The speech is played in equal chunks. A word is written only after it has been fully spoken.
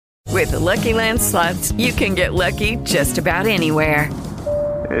With the Lucky Land Slots, you can get lucky just about anywhere.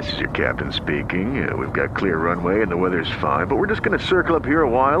 This is your captain speaking. We've got clear runway and the weather's fine, but we're just going to circle up here a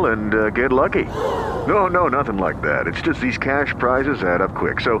while and get lucky. No, nothing like that. It's just these cash prizes add up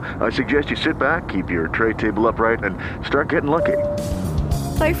quick. So I suggest you sit back, keep your tray table upright, and start getting lucky.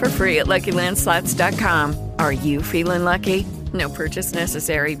 Play for free at LuckyLandSlots.com. Are you feeling lucky? No purchase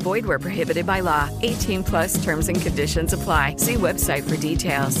necessary. Void where prohibited by law. 18 plus terms and conditions apply. See website for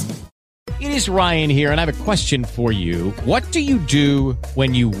details. It is Ryan here, and I have a question for you. What do you do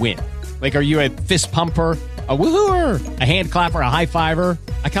when you win? Like, are you a fist pumper, a woohooer, a hand clapper, a high fiver?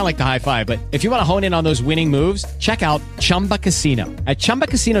 I kind of like the high five, but if you want to hone in on those winning moves, check out Chumba Casino. At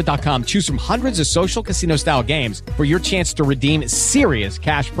ChumbaCasino.com, choose from hundreds of social casino-style games for your chance to redeem serious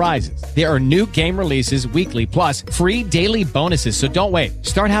cash prizes. There are new game releases weekly, plus free daily bonuses. So don't wait.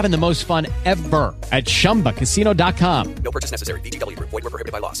 Start having the most fun ever at ChumbaCasino.com. No purchase necessary. VGW. Void where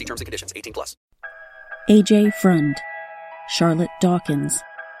prohibited by law. See terms and conditions. 18 plus. AJ Frund, Charlotte Dawkins,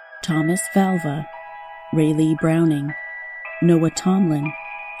 Thomas Valva, Rayleigh Browning, Noah Tomlin,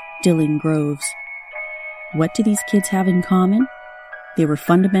 Dylan Groves. What do these kids have in common? They were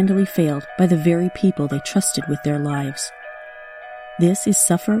fundamentally failed by the very people they trusted with their lives. This is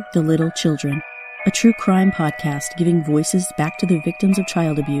Suffer the Little Children, a true crime podcast giving voices back to the victims of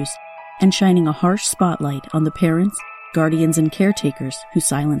child abuse and shining a harsh spotlight on the parents, guardians, and caretakers who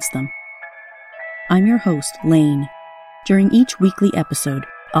silenced them. I'm your host, Lane. During each weekly episode,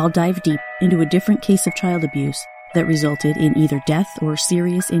 I'll dive deep into a different case of child abuse that resulted in either death or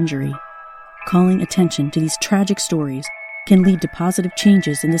serious injury. Calling attention to these tragic stories can lead to positive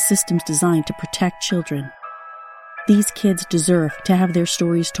changes in the systems designed to protect children. These kids deserve to have their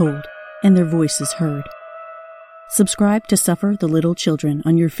stories told and their voices heard. Subscribe to Suffer the Little Children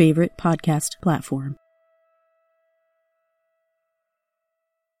on your favorite podcast platform.